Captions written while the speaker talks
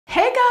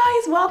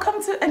guys,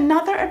 welcome to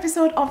another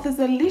episode of the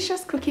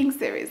Zeelicious cooking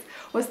series.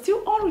 We're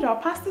still on with our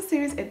pasta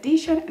series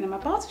edition and I'm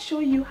about to show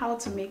you how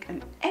to make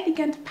an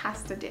elegant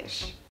pasta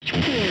dish.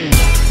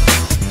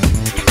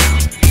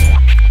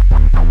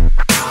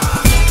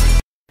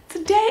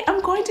 Today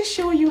I'm going to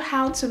show you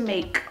how to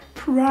make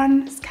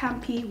prawn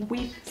scampi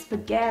with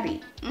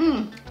spaghetti.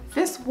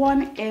 This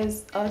one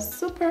is a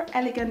super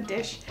elegant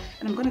dish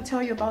and I'm going to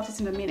tell you about it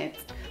in a minute.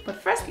 But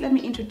first, let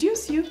me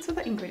introduce you to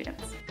the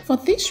ingredients. For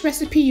this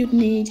recipe, you'd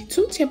need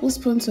 2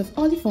 tablespoons of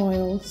olive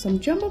oil, some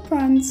jumbo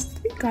prawns,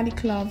 3 garlic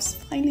cloves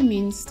finely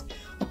minced,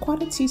 a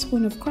 1/4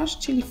 teaspoon of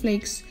crushed chili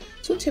flakes,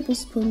 2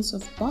 tablespoons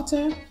of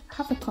butter,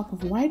 half a cup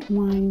of white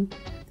wine,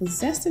 the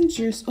zest and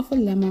juice of a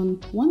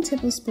lemon, 1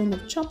 tablespoon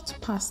of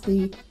chopped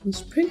parsley, a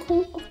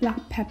sprinkle of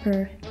black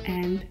pepper,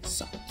 and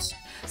salt.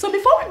 So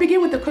before we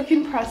begin with the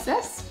cooking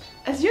process,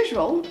 as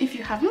usual, if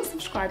you haven't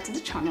subscribed to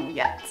the channel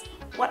yet,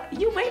 what are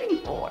you waiting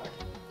for?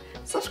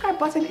 Subscribe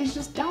button is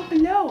just down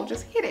below.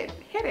 Just hit it,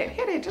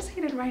 just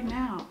hit it right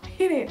now.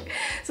 Hit it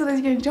so that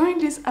you can join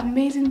this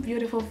amazing,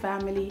 beautiful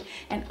family,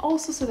 and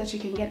also so that you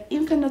can get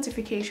instant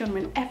notification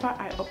whenever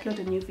I upload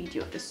a new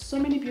video. There's so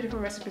many beautiful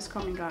recipes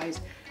coming,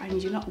 guys, and you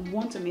do not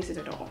want to miss it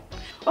at all.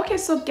 Okay,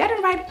 so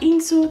getting right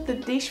into the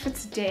dish for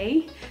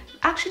today.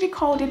 Actually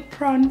called it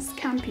prawn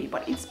scampi,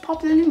 but it's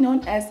popularly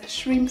known as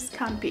shrimp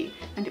scampi,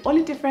 and the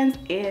only difference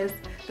is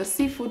the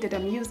seafood that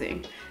I'm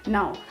using.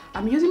 Now,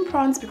 I'm using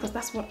prawns because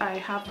that's what I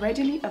have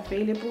readily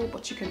available,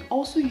 but you can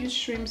also use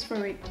shrimps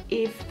for it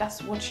if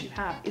that's what you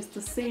have. It's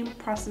the same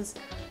process,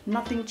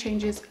 nothing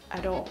changes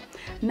at all.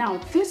 Now,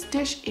 this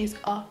dish is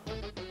a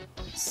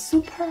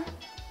super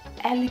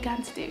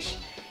elegant dish.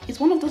 It's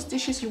one of those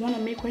dishes you want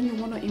to make when you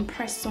want to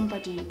impress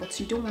somebody, but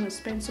you don't want to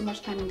spend so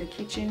much time in the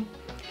kitchen.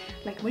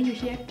 Like when you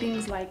hear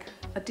things like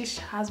a dish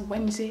has,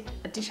 when you say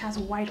a dish has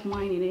white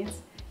wine in it,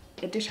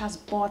 a dish has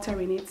butter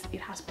in it, it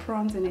has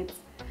prawns in it,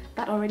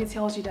 that already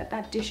tells you that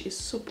that dish is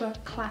super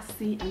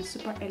classy and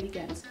super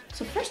elegant.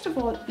 So first of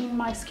all, in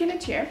my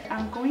skillet here,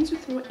 I'm going to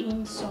throw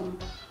in some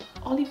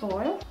olive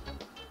oil,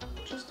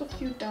 just a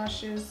few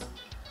dashes,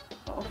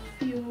 a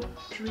few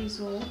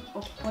drizzle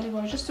of olive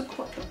oil just to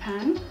coat the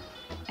pan.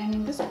 And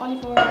in this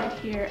olive oil right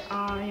here,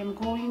 I am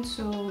going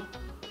to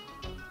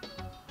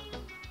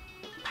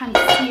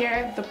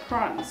pan-sear the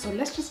prawns. So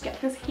let's just get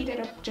this heated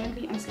up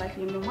gently and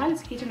slightly, and then while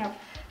it's heating up,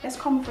 let's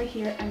come over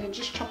here and then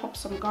just chop up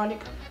some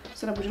garlic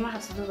so that we do not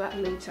have to do that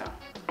later.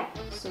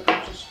 So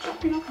I'm just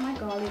chopping up my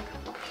garlic.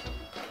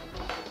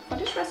 For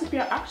this recipe,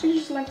 I actually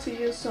just like to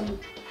use some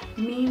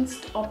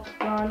minced up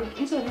garlic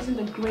instead of using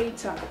the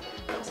grater,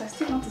 because I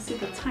still want to see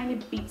the tiny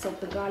bits of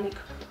the garlic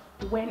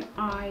when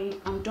I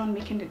am done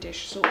making the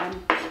dish. So I'm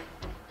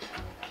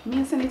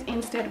mincing it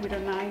instead with a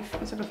knife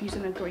instead of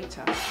using a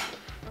grater.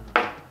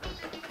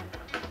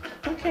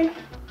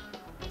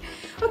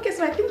 Okay,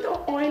 so I think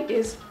the oil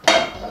is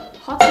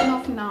hot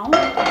enough now.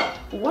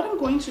 What I'm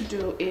going to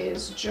do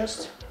is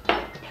just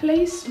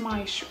place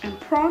my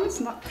prawns,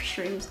 not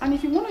shrimps. And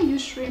if you want to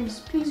use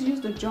shrimps, please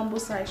use the jumbo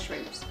size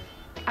shrimps.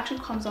 It actually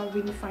comes out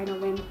really finer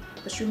when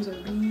the shrimps are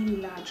really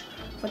large.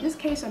 For this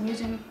case, I'm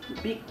using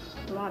big,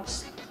 large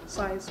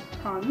size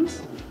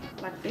prawns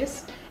like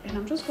this, and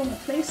I'm just going to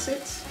place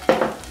it.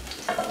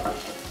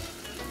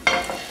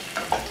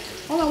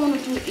 All I want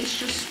to do is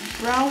just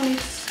brown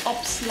it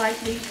up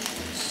slightly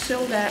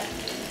so that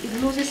it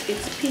loses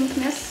its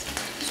pinkness.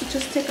 This will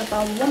just take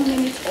about 1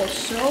 minute or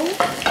so.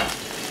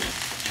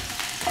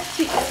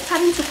 See, it's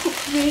starting to cook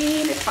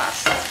really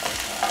fast.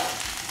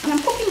 And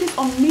I'm cooking this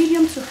on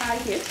medium to high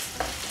heat.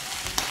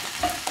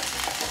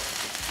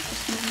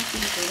 Just moving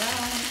things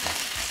around.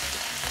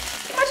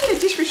 Imagine a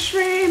dish with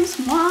shrimps,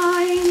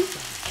 wine,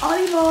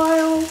 olive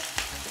oil,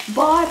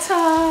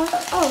 butter.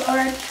 Oh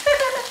Lord.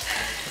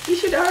 You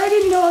should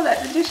already know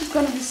that the dish is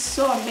going to be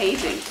so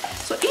amazing.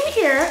 So in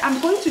here, I'm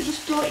going to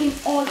just throw in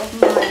all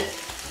of my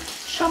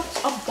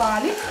chopped up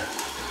garlic.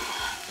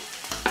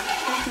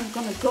 This is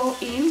going to go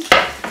in.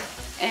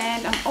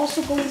 And I'm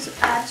also going to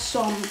add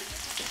some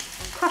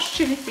crushed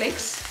chili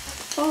flakes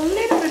for a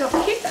little bit of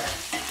kick.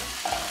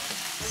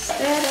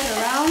 Stir that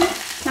around.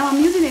 Now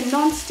I'm using a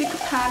non-stick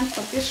pan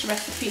for this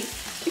recipe. I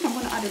think I'm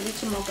going to add a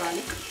little more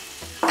garlic.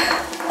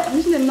 I'm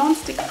using a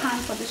non-stick pan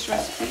for this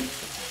recipe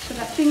so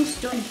that things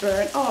don't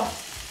burn. Oh,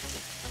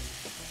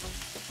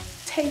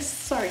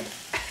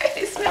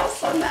 it smells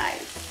so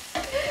nice.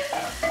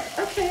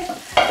 Okay,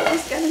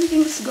 just getting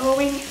things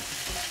going.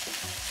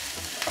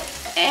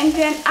 And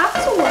then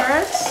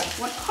afterwards,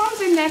 what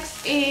comes in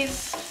next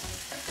is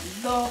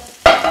the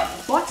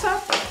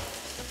butter.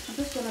 I'm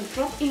just gonna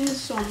drop in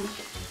some.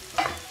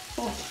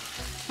 Oh,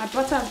 my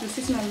butter has been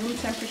sitting at room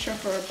temperature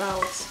for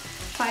about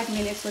 5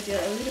 minutes, so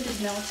they're a little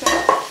bit melted.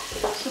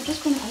 So I'm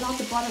just gonna allow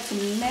the butter to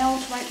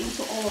melt right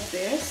into all of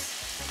this.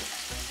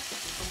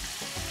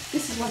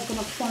 This is what's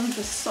gonna form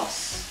the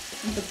sauce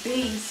and the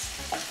base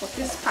for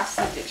this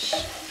pasta dish.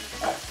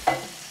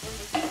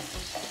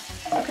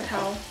 Look at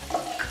how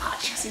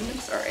gorgeous it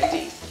looks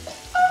already.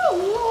 Oh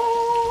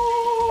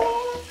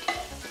Lord!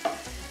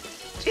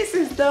 This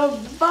is the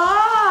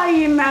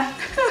vine.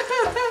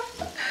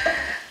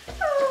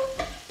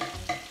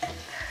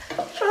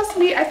 trust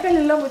me, I fell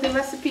in love with the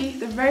recipe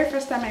the very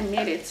first time I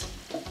made it.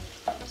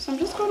 So I'm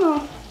just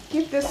gonna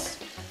give this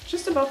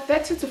just about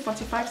 30 to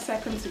 45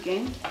 seconds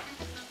again.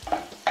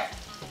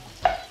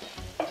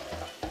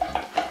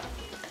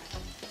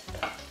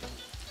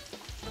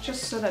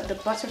 Just so that the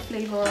butter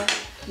flavor,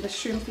 the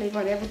shrimp flavor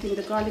and everything,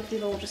 the garlic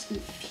flavor will just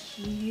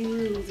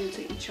infuse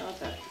into each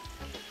other.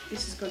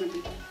 This is gonna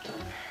be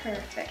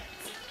perfect.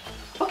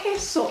 Okay,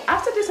 so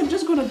after this, I'm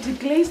just gonna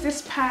deglaze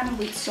this pan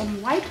with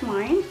some white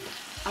wine,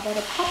 about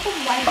a cup of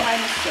white wine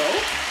or so.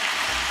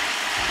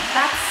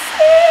 That's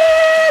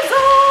it.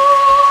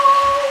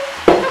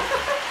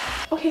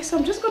 Okay, so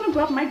I'm just gonna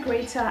grab my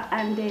grater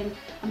and then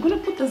I'm gonna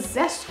put the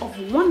zest of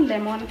 1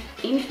 lemon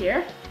in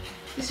here.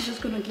 This is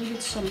just gonna give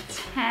it some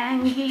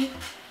tangy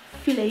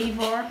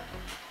flavor.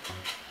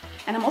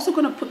 And I'm also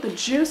gonna put the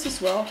juice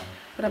as well,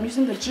 but I'm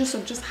using the juice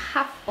of just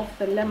half of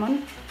the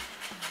lemon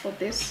for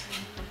this.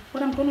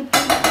 What I'm gonna do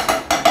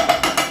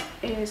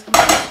is I'm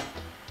just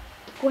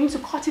going to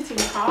cut it in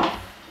half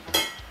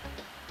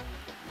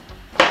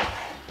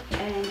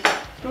and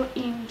throw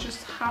in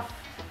just half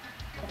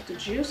of the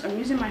juice. I'm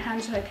using my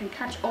hand so I can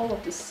catch all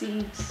of the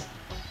seeds.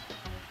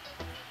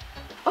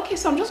 Okay,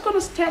 so I'm just gonna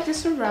stir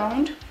this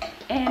around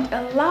and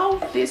allow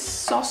this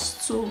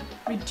sauce to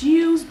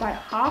reduce by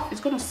half.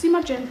 It's gonna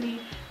simmer gently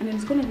and then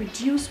it's gonna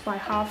reduce by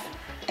half,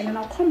 and then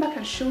I'll come back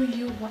and show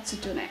you what to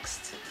do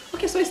next.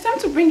 Okay, so it's time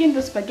to bring in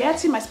the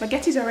spaghetti. My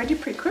spaghetti is already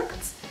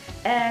pre-cooked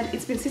and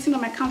it's been sitting on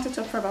my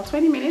countertop for about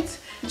 20 minutes.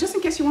 Just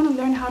in case you want to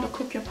learn how to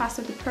cook your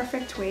pasta the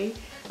perfect way,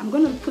 I'm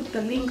going to put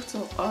the link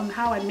to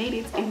how I made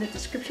it in the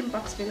description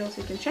box below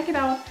so you can check it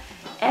out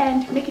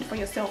and make it for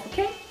yourself,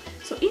 okay?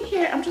 So in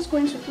here, I'm just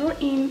going to throw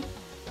in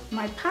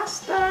my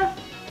pasta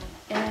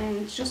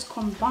and just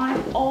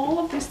combine all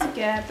of this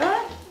together.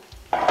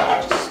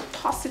 Just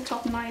toss it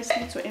up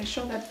nicely to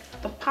ensure that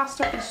the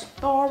pasta is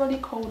thoroughly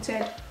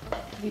coated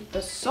with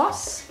the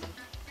sauce.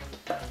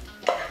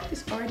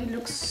 This already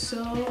looks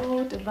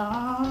so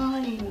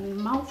divine and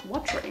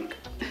mouth-watering.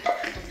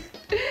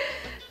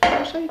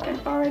 I'm sure you can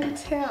already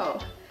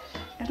tell.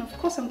 And of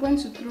course, I'm going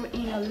to throw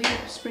in a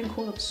little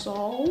sprinkle of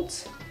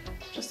salt,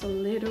 just a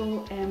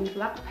little, and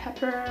black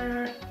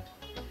pepper.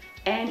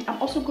 And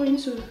I'm also going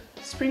to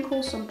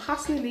sprinkle some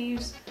parsley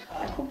leaves.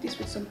 I cook this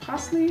with some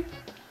parsley.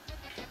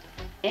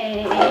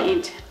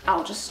 And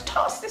I'll just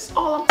toss this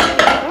all up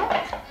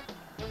together.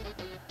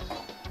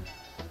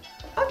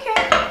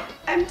 Okay,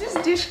 and this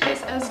dish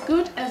is as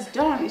good as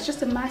done. It's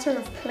just a matter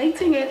of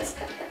plating it,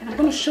 and I'm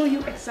going to show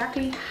you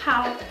exactly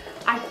how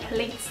I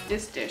plate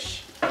this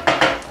dish.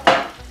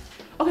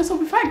 Okay, so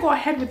before I go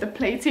ahead with the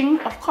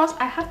plating, of course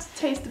I have to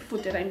taste the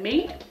food that I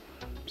made.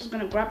 I'm just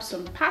going to grab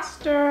some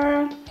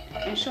pasta,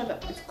 ensure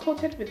that it's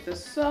coated with the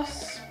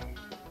sauce,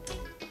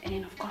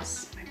 and of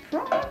course my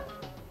prawn.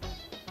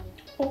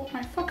 Oh,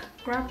 my fuck,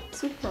 grab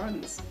 2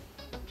 prawns.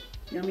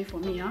 Yummy for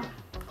me, huh?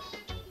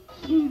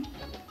 Mm.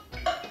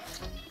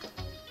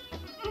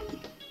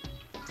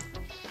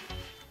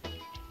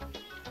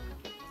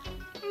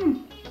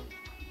 Mm.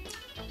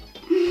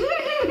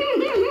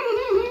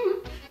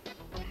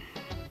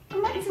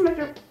 I'm not eating like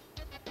a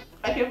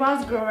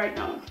fast girl right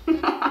now.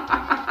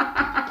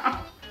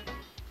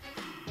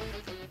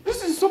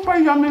 This is super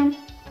yummy.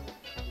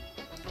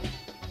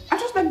 I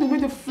just like the way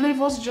the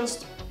flavors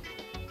just,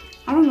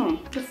 I don't know,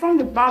 they form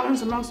the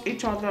balance amongst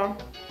each other.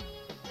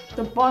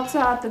 The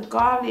butter, the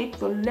garlic,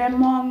 the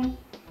lemon,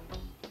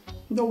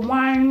 the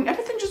wine,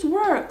 everything just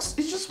works.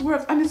 It just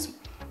works, and it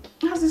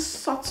has this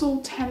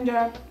subtle,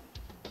 tender,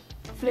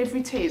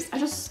 flavory taste. I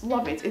just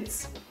love it.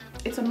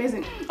 It's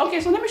amazing.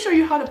 Okay, so let me show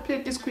you how to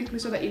plate this quickly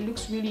so that it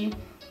looks really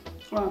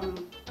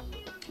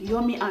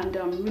yummy and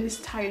really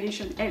stylish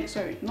and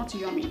sorry, not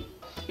yummy.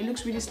 It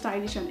looks really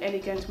stylish and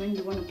elegant when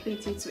you want to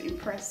plate it to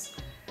impress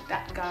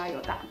that guy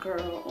or that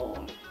girl,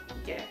 or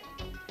yeah.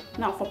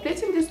 Now for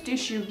plating this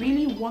dish, you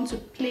really want to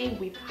play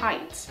with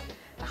height.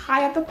 The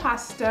higher the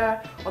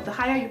pasta, or the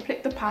higher you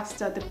plate the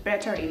pasta, the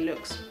better it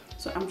looks.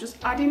 So I'm just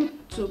adding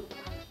to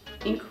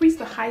increase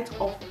the height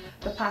of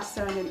the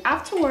pasta, and then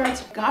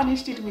afterwards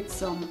garnished it with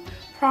some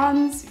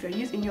prawns. If you're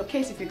in your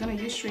case, if you're gonna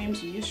use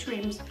shrimps, you use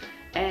shrimps,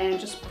 and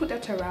just put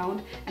that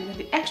around. And then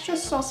the extra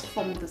sauce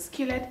from the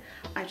skillet,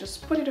 I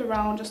just put it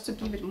around just to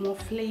give it more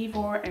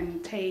flavor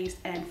and taste.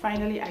 And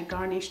finally I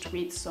garnished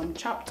with some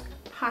chopped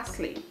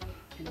parsley.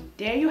 And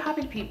there you have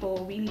it,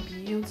 people. Really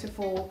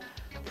beautiful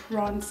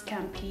prawn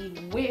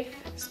scampi with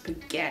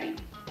spaghetti.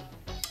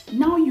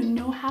 Now you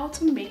know how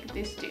to make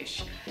this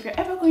dish. If you're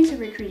ever going to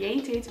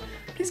recreate it,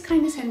 please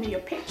kindly send me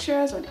your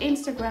pictures on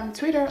Instagram,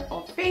 Twitter,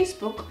 or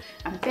Facebook.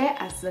 I'm there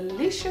as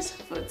Zeelicious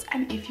Foods.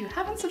 And if you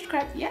haven't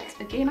subscribed yet,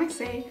 again I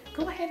say,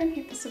 go ahead and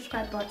hit the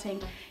subscribe button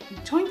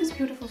and join this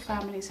beautiful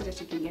family so that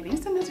you can get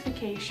instant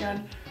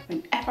notification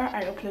whenever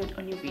I upload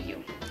a new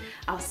video.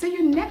 I'll see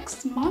you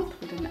next month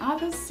with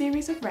another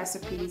series of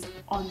recipes.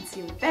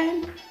 Until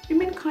then,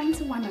 remain kind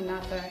to one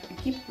another and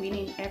keep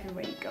winning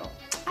everywhere you go.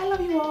 I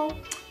love you all.